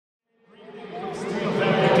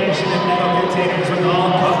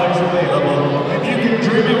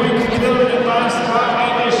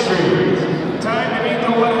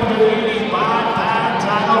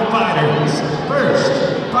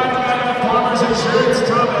Orange Insurance,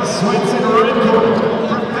 Thomas Swenson, Red Corner.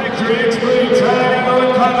 For Factory Explain, Tiny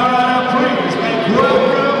Owen, Colorado, please make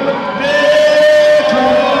welcome Nick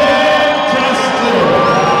Lancaster.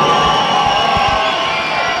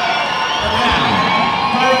 And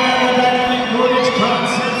now, fighting out of Dynamic Mortgage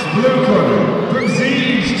Concepts, Blue Corner. From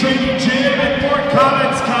Z's Training Gym in Fort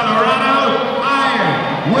Collins, Colorado,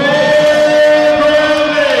 Iron Will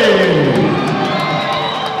Gravley.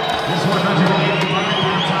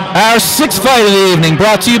 Our sixth fight of the evening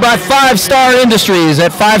brought to you by 5 Star Industries.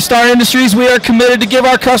 At 5 Star Industries, we are committed to give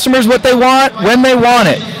our customers what they want, when they want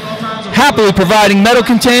it. Happily providing metal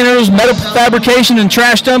containers, metal fabrication, and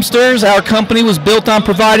trash dumpsters, our company was built on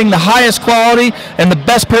providing the highest quality and the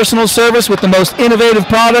best personal service with the most innovative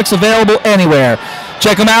products available anywhere.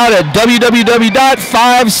 Check them out at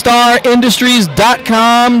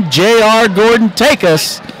www.5starindustries.com. J.R. Gordon, take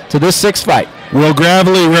us to this sixth fight. Will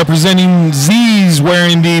Gravley representing Z's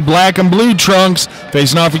wearing the black and blue trunks,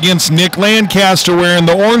 facing off against Nick Lancaster wearing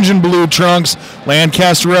the orange and blue trunks.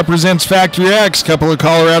 Lancaster represents Factory X, couple of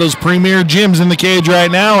Colorado's premier gyms in the cage right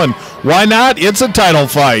now, and why not? It's a title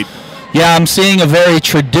fight. Yeah, I'm seeing a very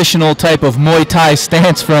traditional type of Muay Thai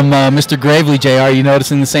stance from Mr. Gravley, JR. You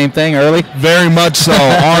noticing the same thing early? Very much so.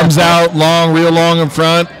 Arms out, long, real long in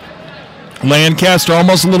front. Lancaster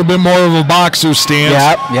almost a little bit more of a boxer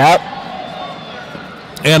stance. Yep.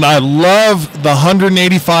 And I love the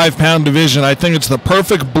 185-pound division. I think it's the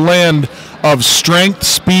perfect blend of strength,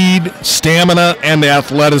 speed, stamina, and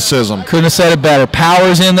athleticism. Couldn't have said it better.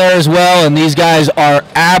 Power's in there as well, and these guys are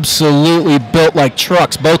absolutely built like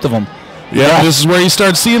trucks, both of them. Yeah, this is where you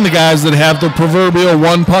start seeing the guys that have the proverbial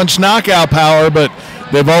one-punch knockout power, but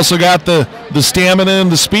they've also got the stamina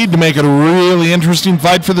and the speed to make it a really interesting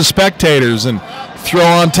fight for the spectators. And throw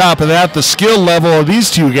on top of that the skill level of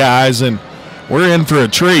these two guys, and we're in for a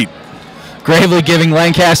treat. Gravley giving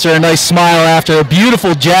Lancaster a nice smile after a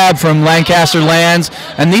beautiful jab from Lancaster lands.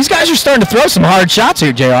 And these guys are starting to throw some hard shots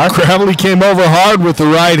here, JR. Gravley came over hard with the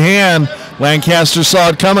right hand. Lancaster saw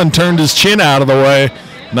it coming, turned his chin out of the way.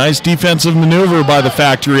 Nice defensive maneuver by the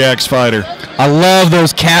Factory X fighter. I love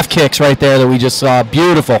those calf kicks right there that we just saw.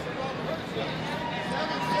 Beautiful.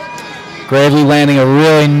 Gravley landing a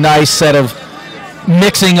really nice set of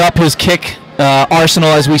mixing up his kick arsenal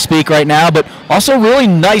as we speak right now, but also really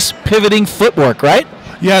nice pivoting footwork, right?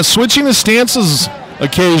 Yeah, switching his stances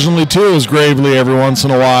occasionally too is Gravley every once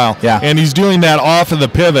in a while. Yeah. And he's doing that off of the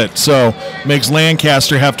pivot, so makes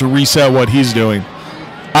Lancaster have to reset what he's doing.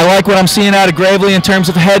 I like what I'm seeing out of Gravley in terms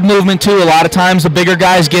of head movement too. A lot of times the bigger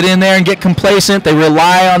guys get in there and get complacent. They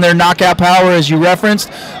rely on their knockout power, as you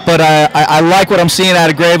referenced, but I like what I'm seeing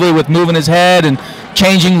out of Gravley with moving his head and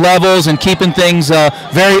changing levels and keeping things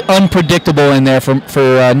very unpredictable in there for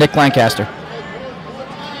Nick Lancaster.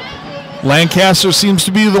 Lancaster seems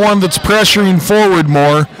to be the one that's pressuring forward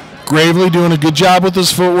more. Gravley doing a good job with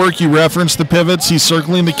his footwork. You referenced the pivots. He's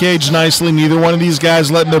circling the cage nicely. Neither one of these guys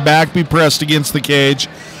letting their back be pressed against the cage.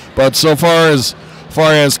 But so far as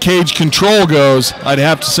cage control goes, I'd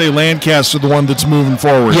have to say Lancaster the one that's moving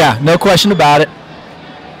forward. Yeah, no question about it.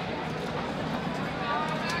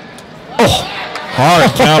 Oh.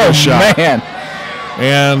 Hard counter shot. Man.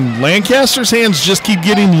 And Lancaster's hands just keep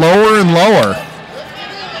getting lower and lower.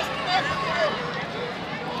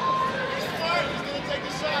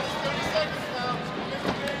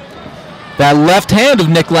 That left hand of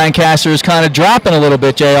Nick Lancaster is kind of dropping a little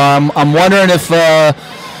bit, JR. I'm wondering if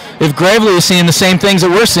Gravley is seeing the same things that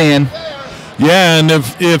we're seeing. Yeah, and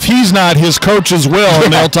if he's not, his coaches will,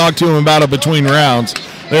 and they'll talk to him about it between rounds.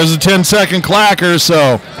 There's a 10-second clacker,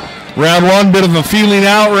 so round one, bit of a feeling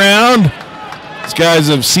out round. These guys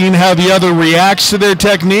have seen how the other reacts to their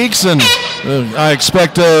techniques, and I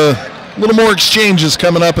expect a little more exchanges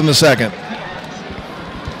coming up in the second.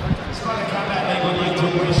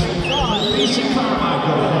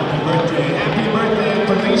 Happy birthday,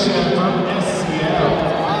 Felicia from SCL.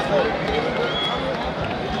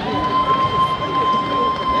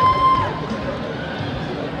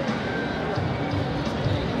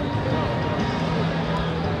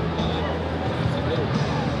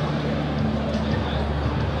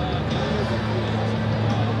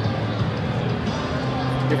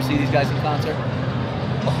 You ever see these guys in concert?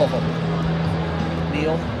 Oh,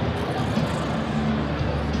 Neil.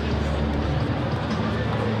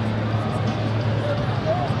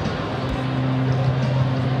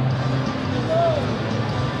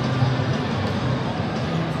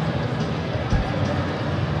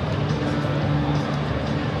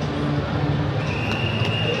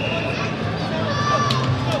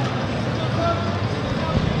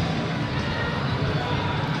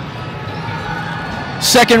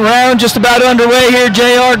 Second round just about underway here,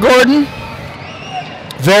 J.R. Gordon.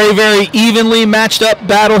 Very, very evenly matched up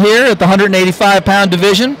battle here at the 185-pound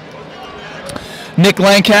division. Nick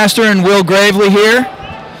Lancaster and Will Gravley here.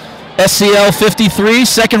 SCL53,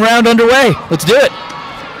 second round underway. Let's do it.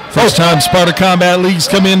 First time Sparta Combat Leagues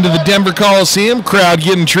come into the Denver Coliseum. Crowd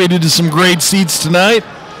getting treated to some great seats tonight.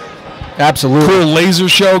 Absolutely. Cool laser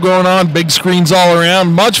show going on. Big screens all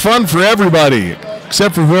around. Much fun for everybody,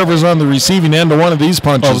 except for whoever's on the receiving end of one of these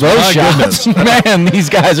punches. Oh, those My shots. goodness. Man, these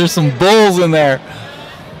guys are some bulls in there.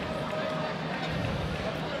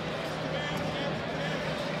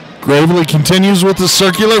 Gravely continues with the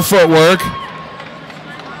circular footwork.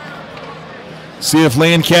 See if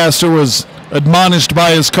Lancaster was admonished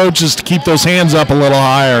by his coaches to keep those hands up a little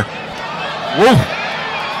higher. Whoa.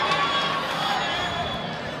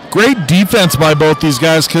 Great defense by both these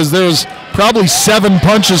guys, because there was probably 7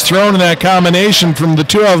 punches thrown in that combination from the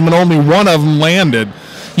 2 of them, and only 1 of them landed.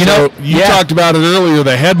 You talked about it earlier,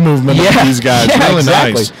 the head movement of these guys. Really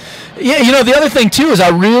exactly. Nice. Yeah, the other thing, too, is I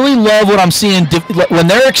really love what I'm seeing. When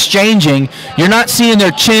they're exchanging, you're not seeing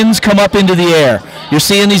their chins come up into the air. You're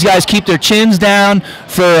seeing these guys keep their chins down.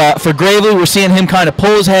 For Gravely, we're seeing him kind of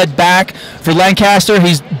pull his head back. For Lancaster,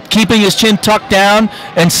 he's keeping his chin tucked down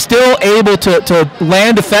and still able to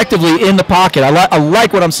land effectively in the pocket. I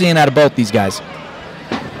like what I'm seeing out of both these guys.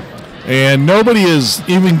 And nobody has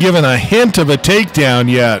even given a hint of a takedown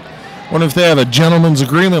yet. Wonder if they have a gentleman's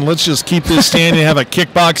agreement. Let's just keep this standing and have a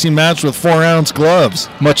kickboxing match with 4-ounce gloves.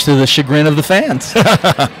 Much to the chagrin of the fans.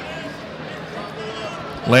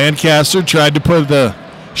 Lancaster tried to put the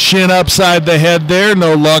shin upside the head there.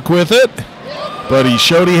 No luck with it. But he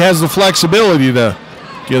showed he has the flexibility to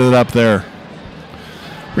get it up there.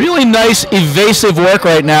 Really nice evasive work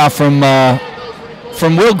right now from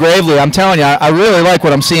Will Gravely. I'm telling you, I really like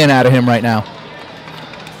what I'm seeing out of him right now.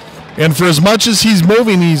 And for as much as he's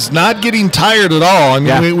moving, he's not getting tired at all. I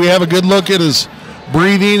mean, we have a good look at his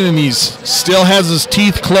breathing, and he still has his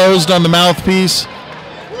teeth closed on the mouthpiece.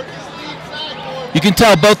 You can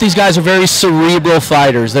tell both these guys are very cerebral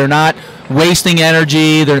fighters. They're not wasting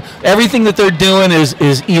energy. Everything that they're doing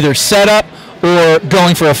is either set up or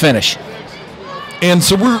going for a finish. And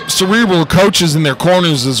cerebral coaches in their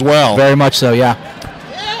corners as well. Very much so, yeah.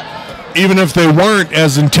 Even if they weren't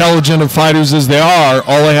as intelligent of fighters as they are,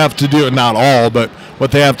 all they have to do, not all, but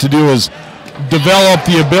what they have to do is develop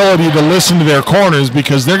the ability to listen to their corners,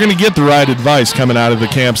 because they're going to get the right advice coming out of the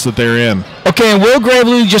camps that they're in. Okay, and Will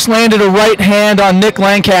Gravely just landed a right hand on Nick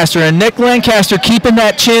Lancaster, and Nick Lancaster, keeping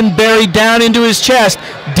that chin buried down into his chest,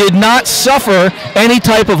 did not suffer any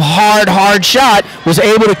type of hard shot, was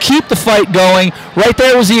able to keep the fight going. Right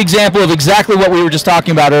there was the example of exactly what we were just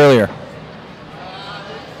talking about earlier.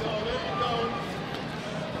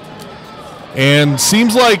 And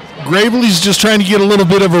seems like Gravely's just trying to get a little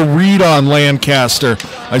bit of a read on Lancaster.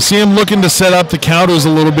 I see him looking to set up the counters a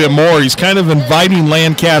little bit more. He's kind of inviting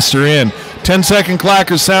Lancaster in. 10-second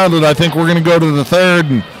clacker sounded. I think we're going to go to the third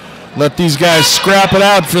and let these guys scrap it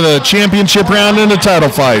out for the championship round in the title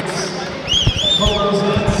fight.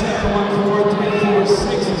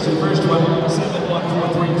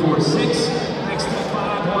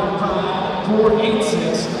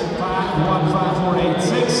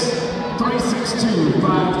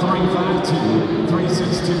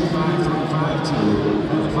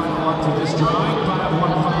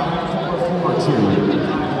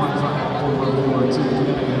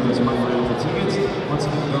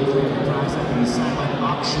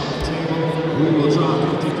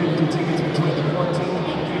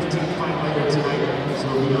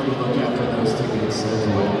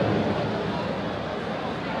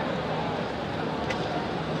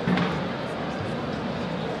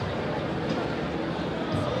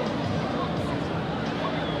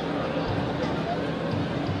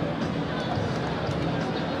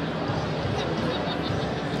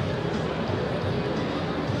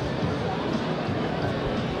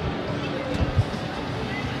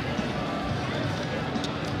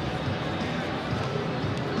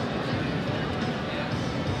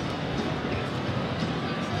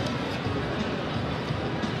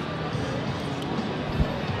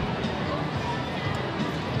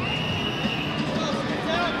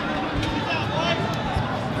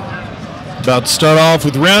 About to start off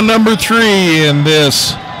with round number 3 in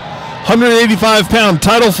this 185-pound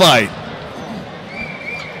title fight.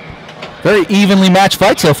 Very evenly matched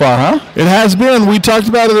fight so far, huh? It has been. We talked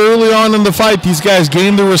about it early on in the fight. These guys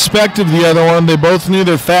gained the respect of the other one. They both knew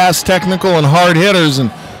they're fast, technical, and hard hitters.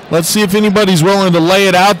 And let's see if anybody's willing to lay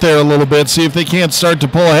it out there a little bit, see if they can't start to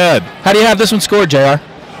pull ahead. How do you have this one scored, JR?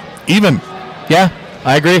 Even. Yeah,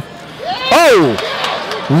 I agree. Oh!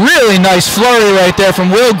 Really nice flurry right there from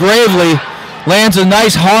Will Gravely. lands a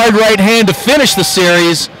nice hard right hand to finish the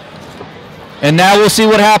series. And now we'll see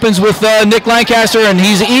what happens with Nick Lancaster, and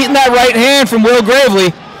he's eating that right hand from Will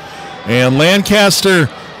Gravley. And Lancaster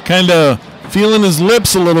kind of feeling his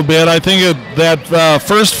lips a little bit. I think that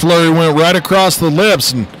first flurry went right across the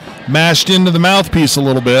lips and mashed into the mouthpiece a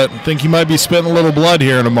little bit. I think he might be spitting a little blood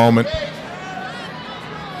here in a moment.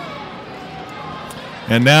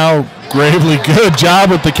 And now Gravley, good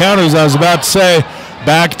job with the counters. I was about to say,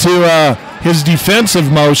 back to his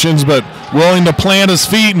defensive motions, but willing to plant his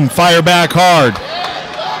feet and fire back hard.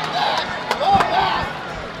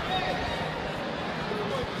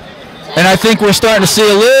 And I think we're starting to see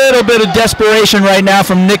a little bit of desperation right now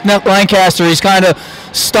from Nick Lancaster. He's kind of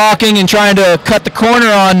stalking and trying to cut the corner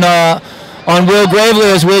on Will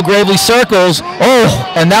Gravley as Will Gravley circles.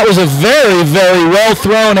 Oh, and that was a very, very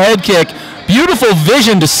well-thrown head kick. Beautiful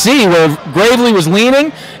vision to see where Gravley was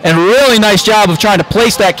leaning, and really nice job of trying to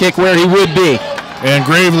place that kick where he would be. And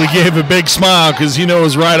Gravley gave a big smile because he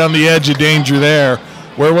was right on the edge of danger there.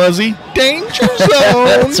 Where was he? Danger zone.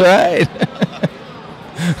 That's right.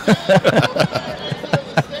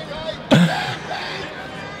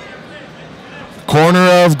 Corner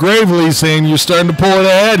of Gravley saying you're starting to pull it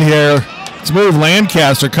ahead here. Let's move.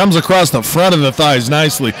 Lancaster comes across the front of the thighs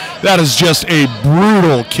nicely. That is just a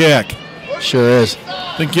brutal kick. Sure is.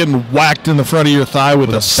 I think getting whacked in the front of your thigh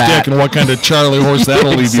with a stick, and what kind of Charlie horse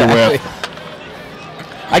that'll leave you with.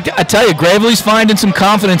 I tell you, Gravley's finding some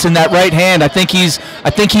confidence in that right hand. I think he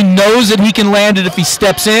knows that he can land it if he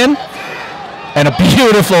steps in. And a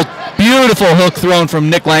beautiful, beautiful hook thrown from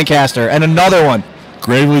Nick Lancaster, and another one.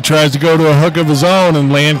 Gravley tries to go to a hook of his own, and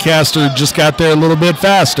Lancaster just got there a little bit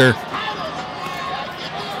faster.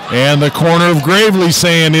 And the corner of Gravley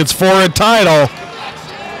saying it's for a title.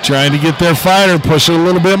 Trying to get their fighter, push it a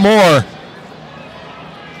little bit more.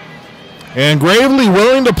 And Gravley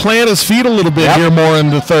willing to plant his feet a little bit here more in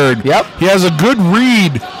the third. Yep. He has a good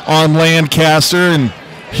read on Lancaster, and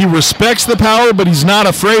he respects the power, but he's not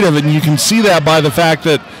afraid of it. And you can see that by the fact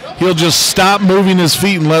that he'll just stop moving his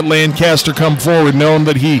feet and let Lancaster come forward, knowing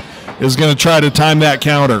that he is going to try to time that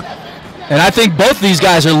counter. And I think both these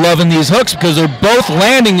guys are loving these hooks because they're both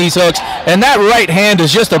landing these hooks. And that right hand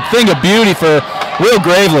is just a thing of beauty for Will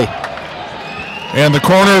Gravley. And the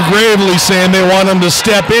corner of Gravley saying they want him to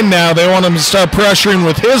step in now. They want him to start pressuring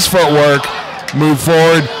with his footwork. Move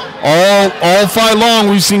forward. All fight long,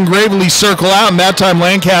 we've seen Gravley circle out, and that time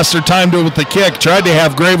Lancaster timed it with the kick. Tried to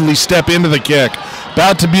have Gravley step into the kick.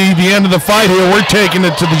 About to be the end of the fight here. We're taking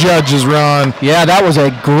it to the judges, Ron. Yeah, that was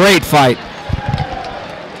a great fight.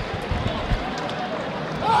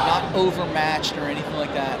 Not overmatched or anything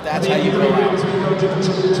like that. That's how you go out.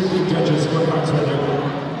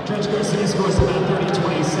 Judge Garcia scores about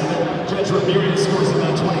 30-27. Judge Ramirez scores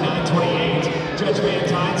about 29-28. Judge Van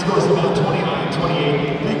Dyne scores about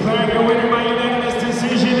 29-28. Declaring your winner by unanimous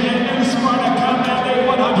decision and new Sparta Combat Day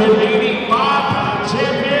 185-pound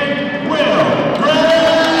champion, Will Gravley!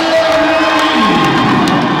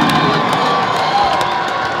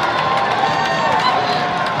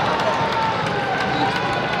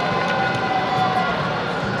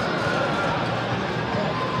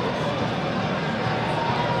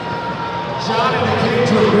 John in the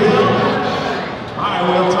cage with Will. I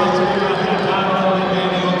will talk to you about that battle, and man,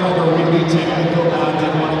 it looked like a really technical bout.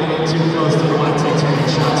 Didn't want to get in too close, didn't want to take too many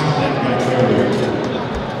shots from that guy there.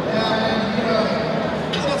 Yeah,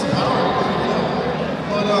 and he's got some power,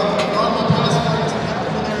 but a lot of my past fights, I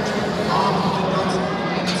have been there to bomb and dumps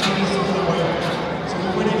and squeeze stuff that way. So we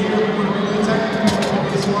went in here, we were really technical, we were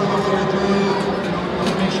really smart about what we were doing. We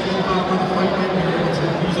want to make sure that when the fight went, we were able to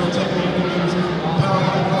use our technique and use power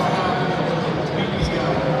and power.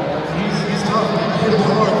 He's tough, man. I hit him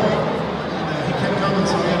hard. And he kept coming,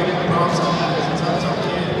 so we had to get the props on that. He's a tough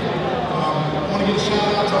kid. I want to give a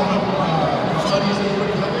shout out to all my buddies and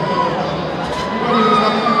everybody who helped me out. Everybody who's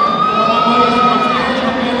helping me. All my buddies and my friends,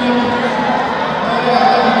 my family, everybody. Yeah,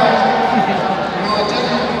 I love you guys. I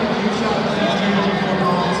definitely give a huge shout out to these juniors and four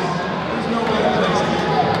columns. There's no better place to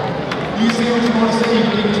be. You say what you want to say, you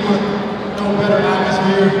can give it to it. No better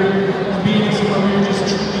atmosphere than being in somewhere where you're just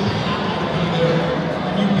truly happy to be there.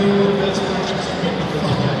 You build the best friendships to make the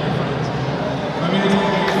fuck out of your friends. I mean, it's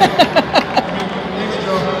amazing. Thanks,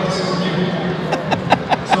 Joe. This is you.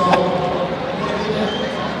 So,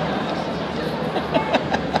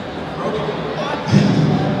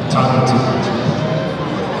 Talking too much.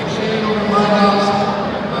 thank Shane over in Lighthouse,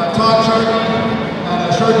 Todd Sharkey,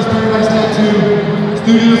 Sharkey's Paradise Tattoo,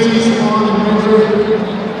 Studio C Salon in Windsor.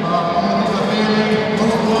 I want to thank my family,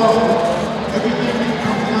 most of all, everything that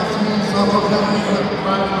comes down to me, so I'll down to me for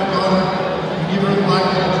my daughter and give her the life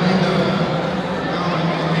that I dreamed of.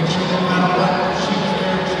 And make sure that no matter what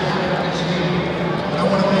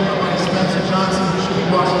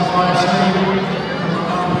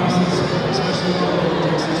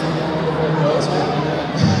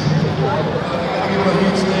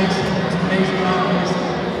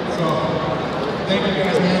Thank you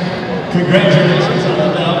guys, man. Congratulations on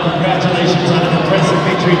the belt. Congratulations on an impressive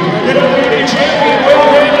victory.